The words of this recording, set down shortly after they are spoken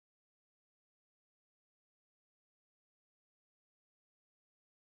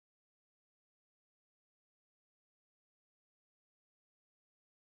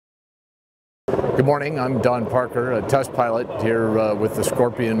Good morning, I'm Don Parker, a test pilot here with the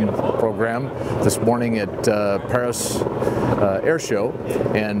Scorpion program this morning at Paris Air Show,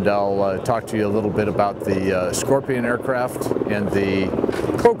 and I'll talk to you a little bit about the Scorpion aircraft and the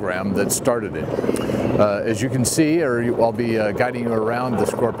program that started it. As you can see, I'll be guiding you around the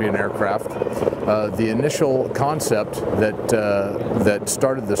Scorpion aircraft. The initial concept that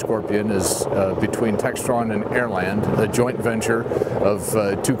started the Scorpion is between Textron and AirLand, a joint venture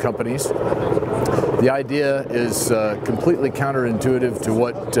of two companies. The idea is completely counterintuitive to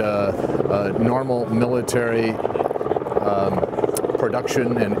what normal military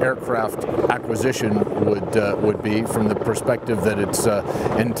production and aircraft acquisition would be, from the perspective that it's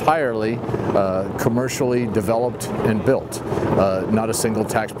entirely commercially developed and built. Not a single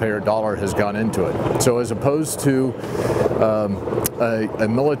taxpayer dollar has gone into it. So as opposed to a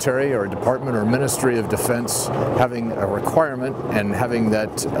military or a department or ministry of defense having a requirement and having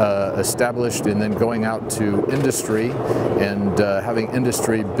that established and then going out to industry and having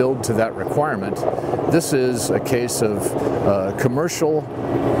industry build to that requirement, this is a case of commercial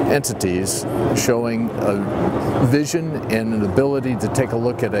entities showing a vision and an ability to take a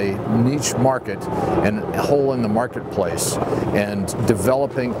look at a niche market and a hole in the marketplace and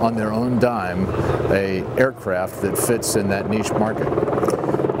developing on their own dime a aircraft that fits in that niche market.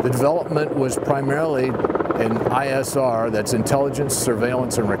 The development was primarily an ISR, that's intelligence,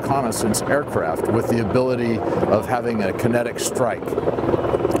 surveillance, and reconnaissance aircraft, with the ability of having a kinetic strike.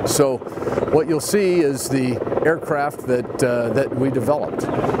 So what you'll see is the aircraft that we developed.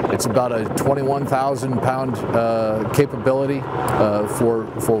 It's about a 21,000 pound capability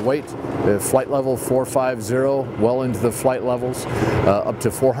for weight, flight level 450, well into the flight levels, up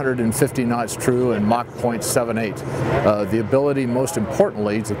to 450 knots true and Mach 0.78. The ability, most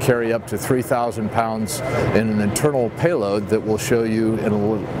importantly, to carry up to 3,000 pounds in an internal payload that we'll show you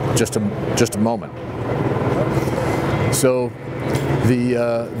in just a moment. So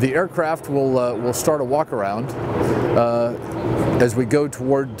the aircraft will start a walk around. As we go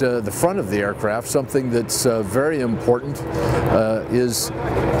toward the front of the aircraft, something that's very important is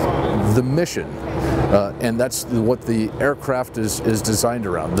the mission. And that's what the aircraft is designed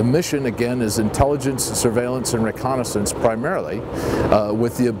around. The mission, again, is intelligence, surveillance, and reconnaissance primarily,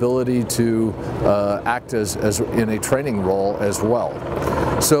 with the ability to act as in a training role as well.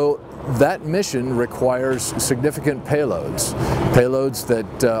 So that mission requires significant payloads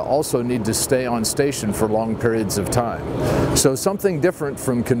that also need to stay on station for long periods of time. So something different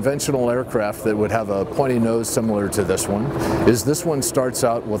from conventional aircraft that would have a pointy nose similar to this one is this one starts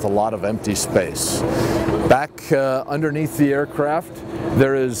out with a lot of empty space. Back underneath the aircraft,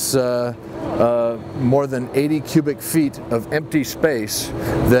 there is more than 80 cubic feet of empty space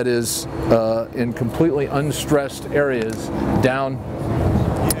that is in completely unstressed areas down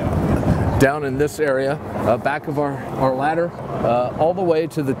in this area, back of our ladder, all the way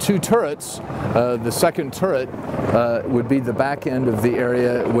to the two turrets. The second turret would be the back end of the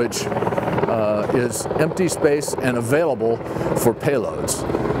area, which is empty space and available for payloads.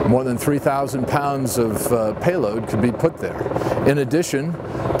 More than 3,000 pounds of payload could be put there. In addition,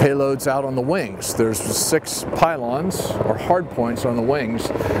 payloads out on the wings. There's 6 pylons or hard points on the wings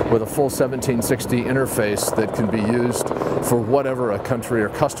with a full 1760 interface that can be used for whatever a country or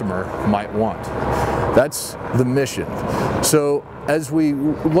customer might want. That's the mission. So as we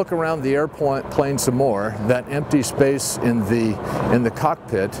look around the airplane some more, that empty space in the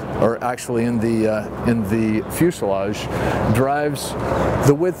cockpit, or actually in the fuselage, drives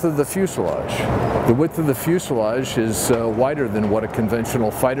the width of the fuselage. The width of the fuselage is wider than what a conventional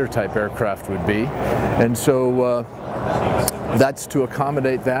fighter type aircraft would be, and so that's to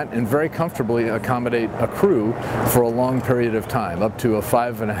accommodate that and very comfortably accommodate a crew for a long period of time, up to a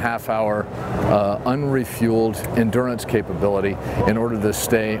 5.5 hour unrefueled endurance capability in order to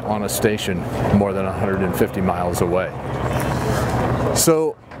stay on a station more than 150 miles away.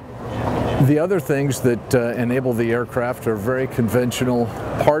 So the other things that enable the aircraft are very conventional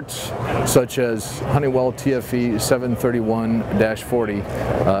parts, such as Honeywell TFE 731-40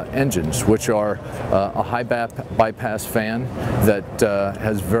 engines, which are a high bypass fan that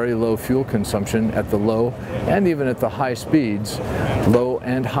has very low fuel consumption at the low and even at the high speeds, low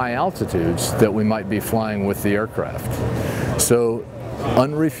and high altitudes that we might be flying with the aircraft. So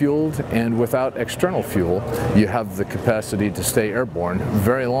unrefueled and without external fuel, you have the capacity to stay airborne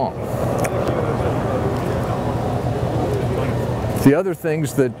very long. The other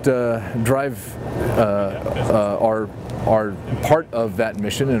things that drive are part of that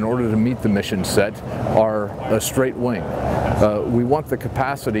mission in order to meet the mission set are a straight wing. We want the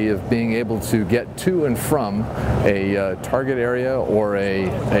capacity of being able to get to and from a target area or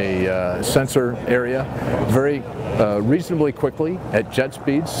a sensor area very reasonably quickly at jet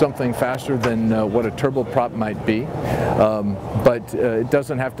speeds, something faster than what a turboprop might be, but it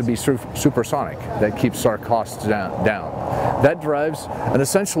doesn't have to be supersonic. That keeps our costs down. That drives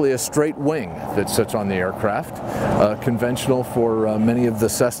essentially a straight wing that sits on the aircraft, conventional for many of the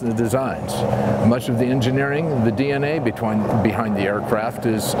Cessna designs. Much of the engineering, the DNA behind the aircraft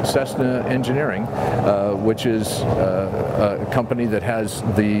is Cessna Engineering, which is a company that has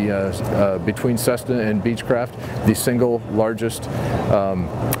the, between Cessna and Beechcraft, the single largest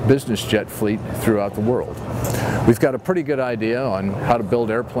business jet fleet throughout the world. We've got a pretty good idea on how to build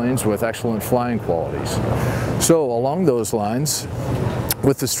airplanes with excellent flying qualities. So along those lines,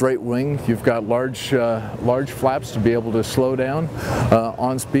 with the straight wing, you've got large flaps to be able to slow down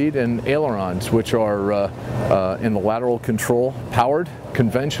on speed, and ailerons, which are in the lateral control, powered,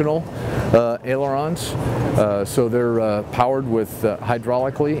 conventional ailerons. So they're powered with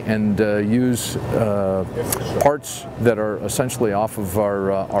hydraulically and use parts that are essentially off of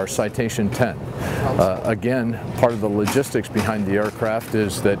our Citation 10. Again, part of the logistics behind the aircraft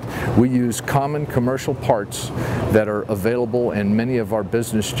is that we use common commercial parts that are available in many of our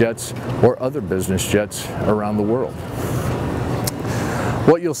business jets or other business jets around the world.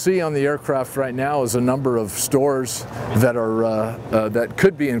 What you'll see on the aircraft right now is a number of stores that are that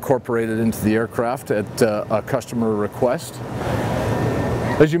could be incorporated into the aircraft at a customer request.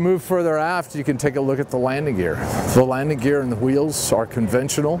 As you move further aft, you can take a look at the landing gear. The landing gear and the wheels are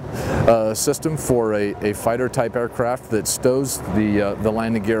conventional system for a fighter type aircraft that stows the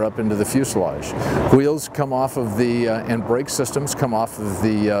landing gear up into the fuselage. Wheels come off of the, and brake systems come off of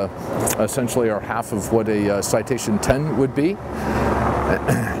the, essentially are half of what a Citation 10 would be.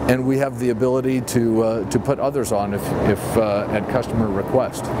 And we have the ability to put others on if at customer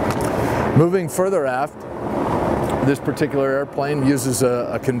request. Moving further aft, this particular airplane uses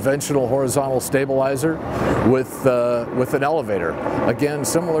a conventional horizontal stabilizer with an elevator. Again,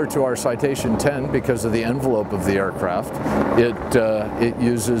 similar to our Citation 10 because of the envelope of the aircraft. It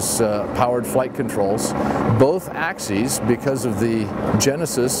uses powered flight controls. Both axes, because of the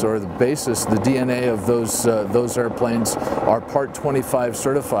genesis or the basis, the DNA of those airplanes are Part 25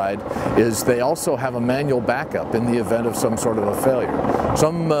 certified, is they also have a manual backup in the event of some sort of a failure.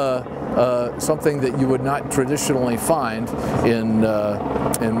 Something that you would not traditionally find in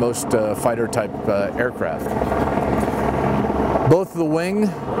most fighter type aircraft. Both the wing,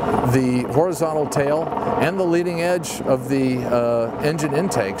 the horizontal tail, and the leading edge of the engine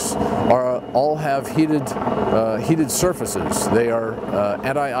intakes all have heated surfaces. They are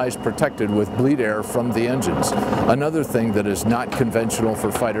anti-ice protected with bleed air from the engines. Another thing that is not conventional for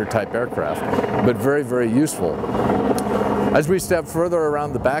fighter type aircraft, but very, very useful. As we step further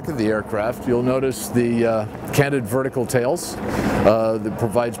around the back of the aircraft, you'll notice the canted vertical tails that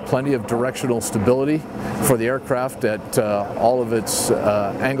provides plenty of directional stability for the aircraft at all of its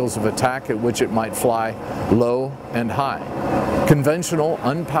angles of attack at which it might fly low and high. Conventional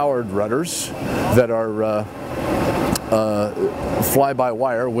unpowered rudders that are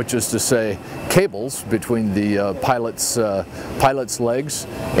fly-by-wire, which is to say cables between the pilot's legs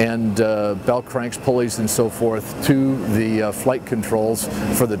and bell cranks, pulleys, and so forth to the flight controls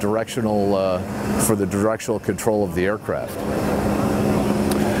for the directional control of the aircraft.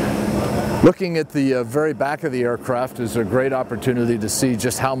 Looking at the very back of the aircraft is a great opportunity to see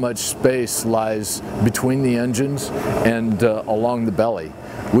just how much space lies between the engines and along the belly.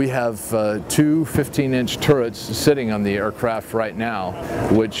 We have two 15-inch turrets sitting on the aircraft right now,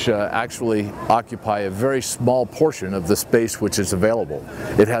 which actually occupy a very small portion of the space which is available.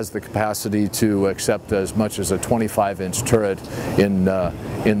 It has the capacity to accept as much as a 25-inch turret in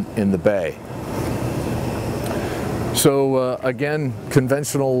the bay. So again,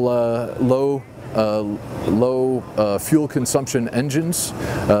 conventional low fuel consumption engines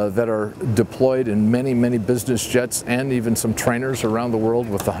that are deployed in many business jets and even some trainers around the world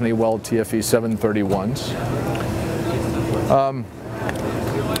with the Honeywell TFE 731s.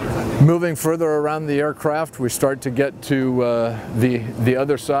 Moving further around the aircraft, we start to get to the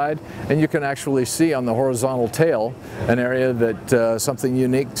other side, and you can actually see on the horizontal tail an area that something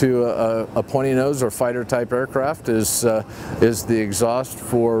unique to a pointy nose or fighter type aircraft is the exhaust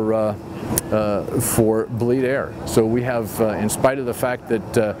for bleed air. So we have, in spite of the fact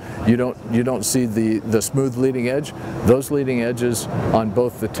that you don't see the smooth leading edge, those leading edges on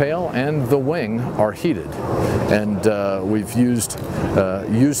both the tail and the wing are heated, and we've used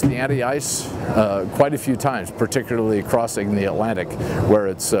the anti-ice quite a few times, particularly crossing the Atlantic, where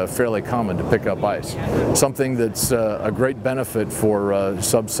it's fairly common to pick up ice. Something that's a great benefit for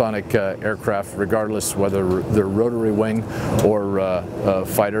subsonic aircraft, regardless whether they're rotary wing or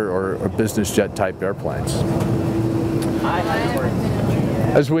fighter or business jet type airplanes.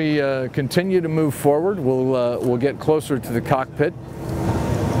 As we continue to move forward, we'll get closer to the cockpit.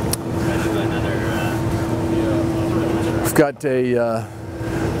 We've got a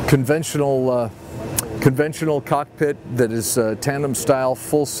conventional cockpit that is tandem style,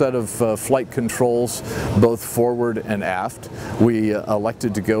 full set of flight controls, both forward and aft. We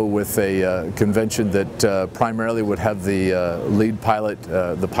elected to go with a convention that primarily would have the lead pilot,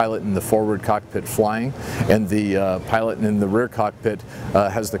 the pilot in the forward cockpit flying, and the pilot in the rear cockpit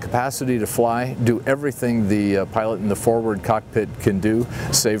has the capacity to fly, do everything the pilot in the forward cockpit can do,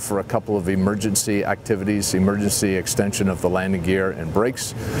 save for a couple of emergency activities, emergency extension of the landing gear and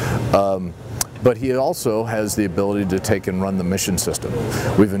brakes. But he also has the ability to take and run the mission system.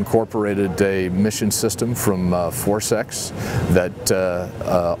 We've incorporated a mission system from ForceX that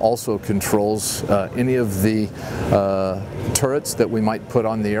also controls any of the turrets that we might put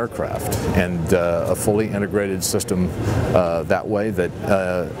on the aircraft, and a fully integrated system that way that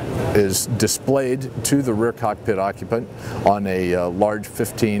is displayed to the rear cockpit occupant on a large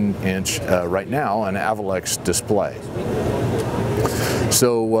 15-inch, right now, an Avalex display.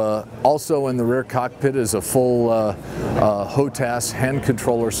 So also in the rear cockpit is a full HOTAS hand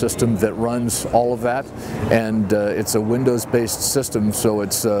controller system that runs all of that, and it's a Windows-based system, so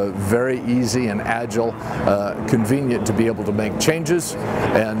it's very easy and agile, convenient to be able to make changes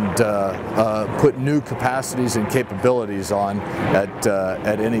and put new capacities and capabilities on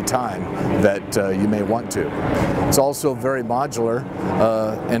at any time that you may want to. It's also very modular,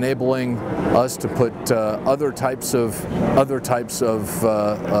 enabling us to put other types of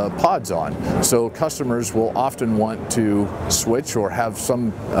pods on. So customers will often want to switch or have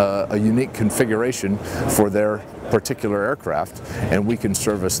a unique configuration for their particular aircraft, and we can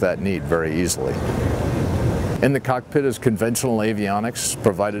service that need very easily. In the cockpit is conventional avionics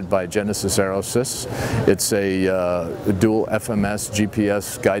provided by Genesis Aerosys. It's a dual FMS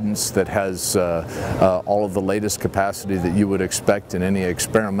GPS guidance that has all of the latest capacity that you would expect in any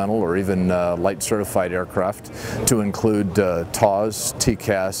experimental or even light certified aircraft, to include TAWS,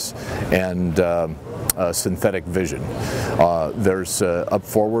 TCAS, and synthetic vision. There's up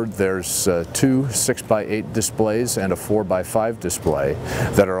forward, there's two 6x8 displays and a 4x5 display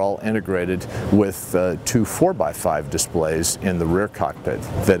that are all integrated with two 4x5 displays in the rear cockpit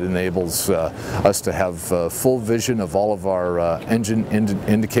that enables us to have full vision of all of our engine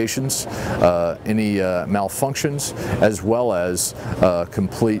indications, any malfunctions, as well as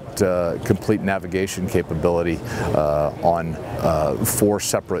complete navigation capability on 4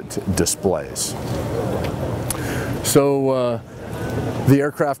 separate displays. So the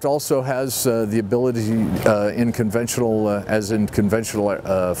aircraft also has the ability in conventional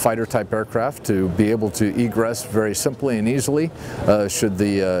fighter type aircraft to be able to egress very simply and easily should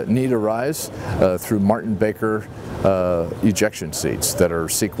the need arise through Martin Baker ejection seats that are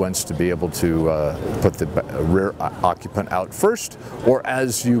sequenced to be able to put the rear occupant out first, or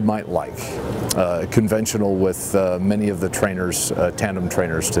as you might like, conventional with many of the trainers, tandem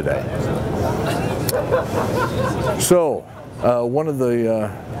trainers today. So one of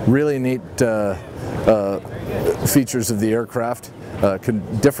the really neat features of the aircraft,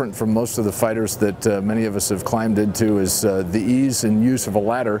 different from most of the fighters that many of us have climbed into, is the ease and use of a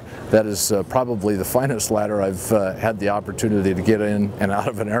ladder. That is probably the finest ladder I've had the opportunity to get in and out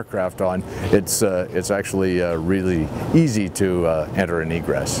of an aircraft on. It's actually really easy to enter and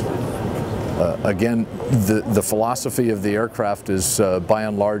egress. Again, the philosophy of the aircraft is by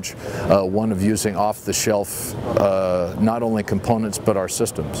and large one of using off-the-shelf not only components but our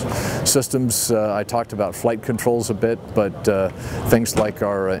systems. I talked about flight controls a bit, but things like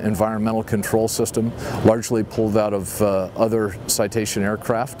our environmental control system, largely pulled out of other Citation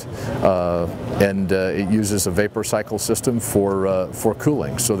aircraft, and it uses a vapor cycle system for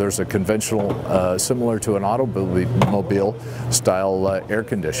cooling. So there's a conventional, similar to an automobile style air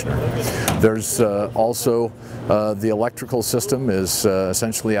conditioner. There's also the electrical system is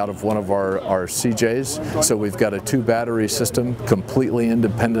essentially out of one of our CJs. So we've got a 2-battery system, completely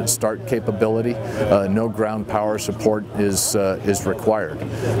independent start capability. No ground power support is required,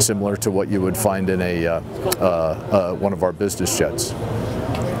 similar to what you would find in a one of our business jets.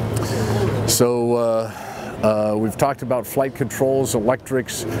 So we've talked about flight controls,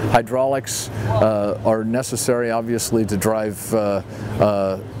 electrics, hydraulics are necessary obviously to drive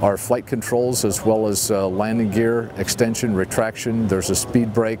our flight controls, as well as landing gear, extension, retraction. There's a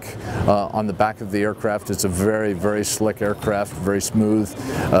speed brake on the back of the aircraft. It's a very, very slick aircraft, very smooth.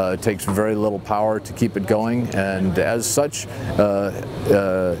 It takes very little power to keep it going, and as such,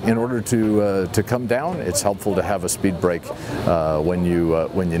 in order to come down, it's helpful to have a speed brake when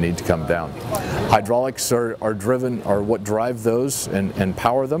you need to come down. Hydraulics are what drive those and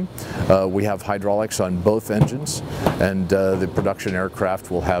power them. We have hydraulics on both engines, and the production aircraft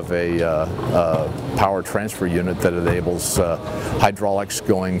will have a power transfer unit that enables hydraulics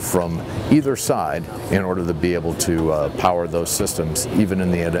going from either side in order to be able to power those systems, even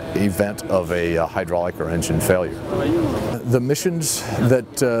in the event of a hydraulic or engine failure. The missions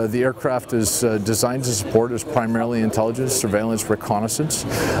that the aircraft is designed to support is primarily intelligence, surveillance, reconnaissance.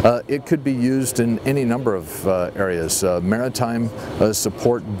 It could be used in any number of areas, maritime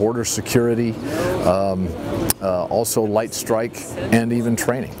support, border security, also light strike, and even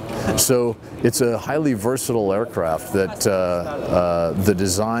training. So it's a highly versatile aircraft that the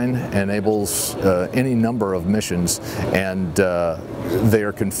design enables any number of missions, and they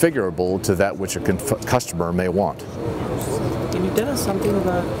are configurable to that which a customer may want. Can you tell us something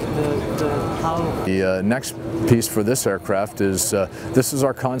about how? The next piece for this aircraft is, this is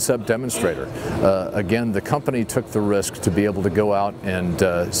our concept demonstrator. Again, the company took the risk to be able to go out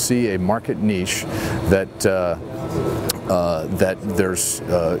and see a market niche that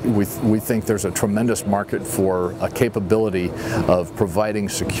we think there's a tremendous market for a capability of providing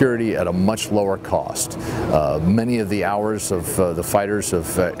security at a much lower cost. Many of the hours of the fighters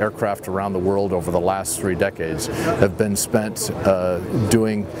of aircraft around the world over the last 3 decades have been spent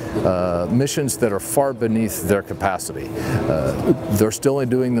doing missions that are far beneath their capacity. They're still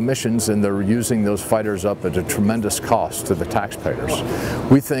doing the missions, and they're using those fighters up at a tremendous cost to the taxpayers.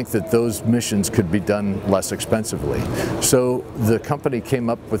 We think that those missions could be done less expensively. So the company came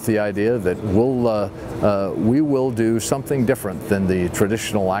up with the idea that we will do something different than the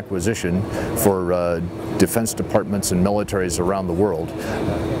traditional acquisition for defense departments and militaries around the world,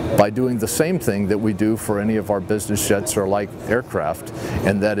 by doing the same thing that we do for any of our business jets or light aircraft,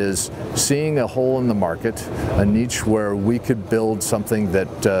 and that is seeing a hole in the market, a niche where we could build something that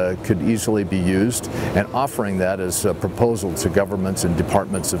could easily be used, and offering that as a proposal to governments and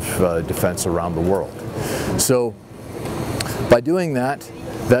departments of defense around the world. So by doing that,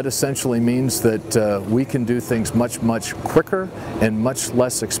 that essentially means that we can do things much quicker and much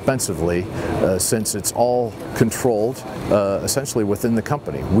less expensively, since it's all controlled essentially within the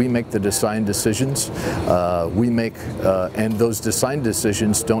company. We make the design decisions, and those design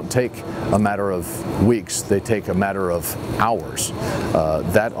decisions don't take a matter of weeks, they take a matter of hours.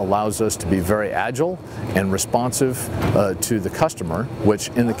 That allows us to be very agile and responsive to the customer, which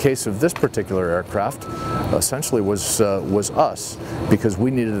in the case of this particular aircraft essentially was us, because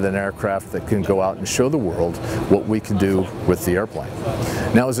we needed an aircraft that can go out and show the world what we can do with the airplane.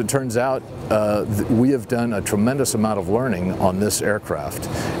 Now, as it turns out, we have done a tremendous amount of learning on this aircraft,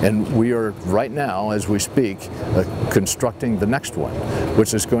 and we are right now, as we speak, constructing the next one,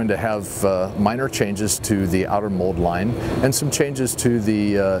 which is going to have minor changes to the outer mold line and some changes to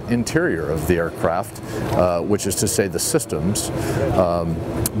the interior of the aircraft, which is to say the systems,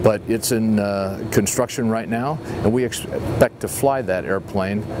 but it's in construction right now, and we expect to fly that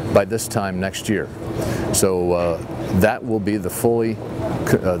airplane by this time next year. So that will be the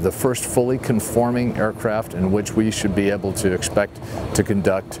first fully conforming aircraft in which we should be able to expect to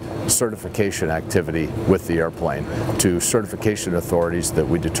conduct certification activity with the airplane to certification authorities that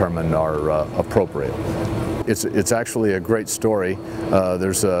we determine are appropriate. It's actually a great story.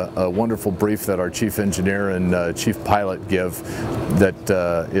 There's a wonderful brief that our chief engineer and chief pilot give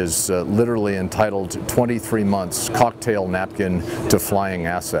that is literally entitled 23 months cocktail napkin to flying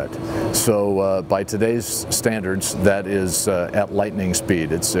asset. So by today's standards, that is at lightning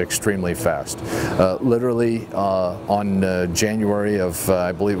speed. It's extremely fast. Literally on January of,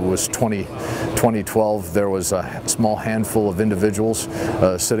 I believe it was 2012, there was a small handful of individuals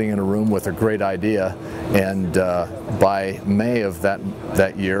sitting in a room with a great idea, and by May of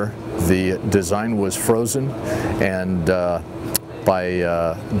that year, the design was frozen, and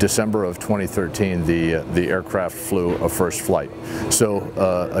December of 2013, the aircraft flew a first flight. So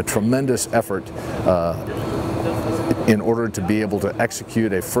a tremendous effort in order to be able to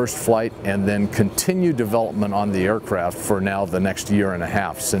execute a first flight and then continue development on the aircraft for now the next year and a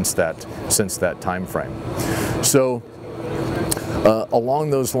half since that time frame. So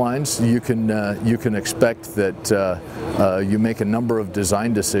along those lines, you can expect that you make a number of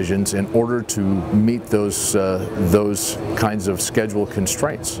design decisions in order to meet those kinds of schedule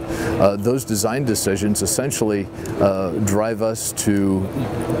constraints. Those design decisions essentially drive us to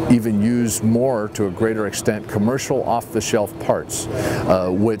even use more, to a greater extent, commercial off-the-shelf parts,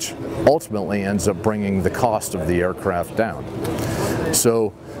 which ultimately ends up bringing the cost of the aircraft down.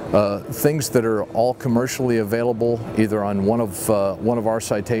 So things that are all commercially available, either on one of our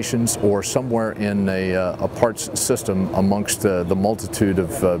citations or somewhere in a parts system amongst the multitude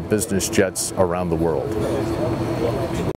of business jets around the world.